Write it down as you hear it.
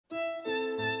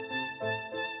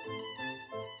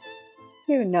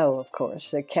You know, of course,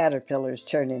 that caterpillars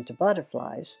turn into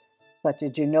butterflies, but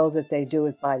did you know that they do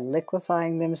it by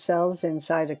liquefying themselves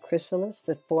inside a chrysalis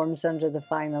that forms under the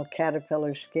final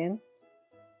caterpillar skin?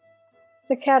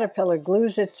 The caterpillar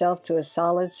glues itself to a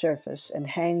solid surface and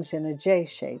hangs in a J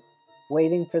shape,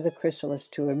 waiting for the chrysalis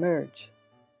to emerge.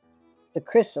 The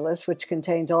chrysalis, which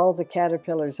contains all the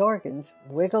caterpillar's organs,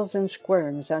 wiggles and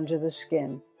squirms under the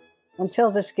skin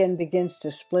until the skin begins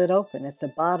to split open at the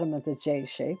bottom of the J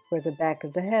shape where the back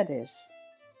of the head is.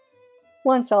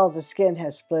 Once all the skin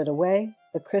has split away,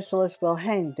 the chrysalis will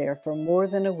hang there for more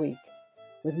than a week,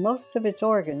 with most of its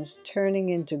organs turning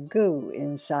into goo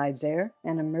inside there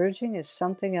and emerging as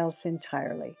something else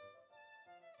entirely.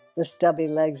 The stubby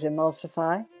legs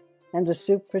emulsify, and the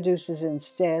soup produces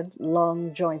instead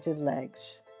long jointed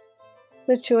legs.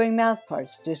 The chewing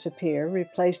mouthparts disappear,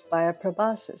 replaced by a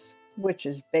proboscis, which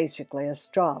is basically a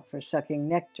straw for sucking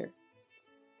nectar.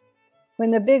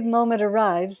 When the big moment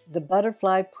arrives, the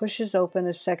butterfly pushes open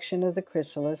a section of the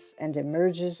chrysalis and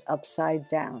emerges upside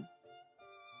down.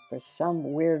 For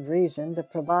some weird reason, the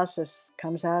proboscis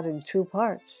comes out in two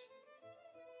parts.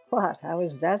 What? How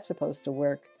is that supposed to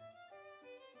work?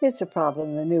 It's a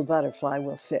problem the new butterfly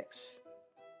will fix.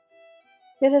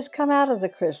 It has come out of the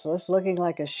chrysalis looking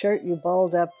like a shirt you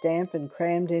balled up damp and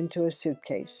crammed into a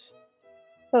suitcase.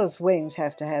 Those wings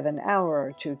have to have an hour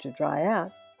or two to dry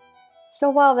out. So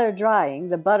while they're drying,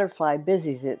 the butterfly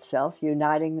busies itself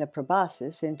uniting the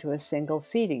proboscis into a single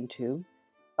feeding tube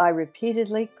by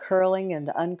repeatedly curling and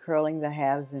uncurling the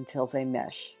halves until they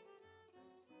mesh.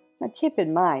 Now keep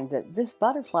in mind that this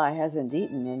butterfly hasn't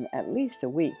eaten in at least a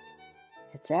week.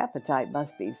 Its appetite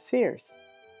must be fierce.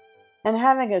 And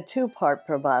having a two-part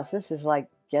proboscis is like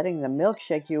getting the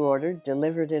milkshake you ordered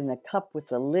delivered in a cup with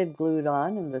the lid glued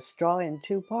on and the straw in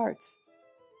two parts.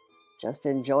 Just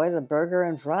enjoy the burger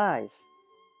and fries.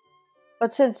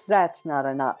 But since that's not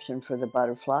an option for the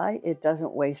butterfly, it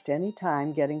doesn't waste any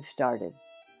time getting started.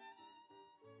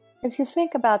 If you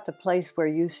think about the place where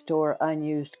you store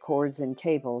unused cords and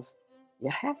cables, you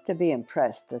have to be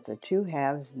impressed that the two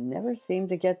halves never seem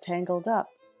to get tangled up.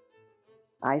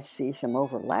 I see some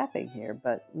overlapping here,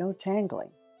 but no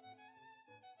tangling.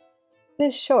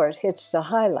 This short hits the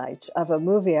highlights of a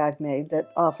movie I've made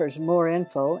that offers more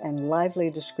info and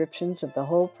lively descriptions of the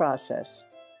whole process.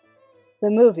 The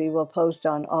movie will post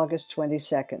on August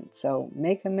 22nd, so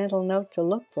make a mental note to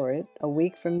look for it a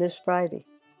week from this Friday.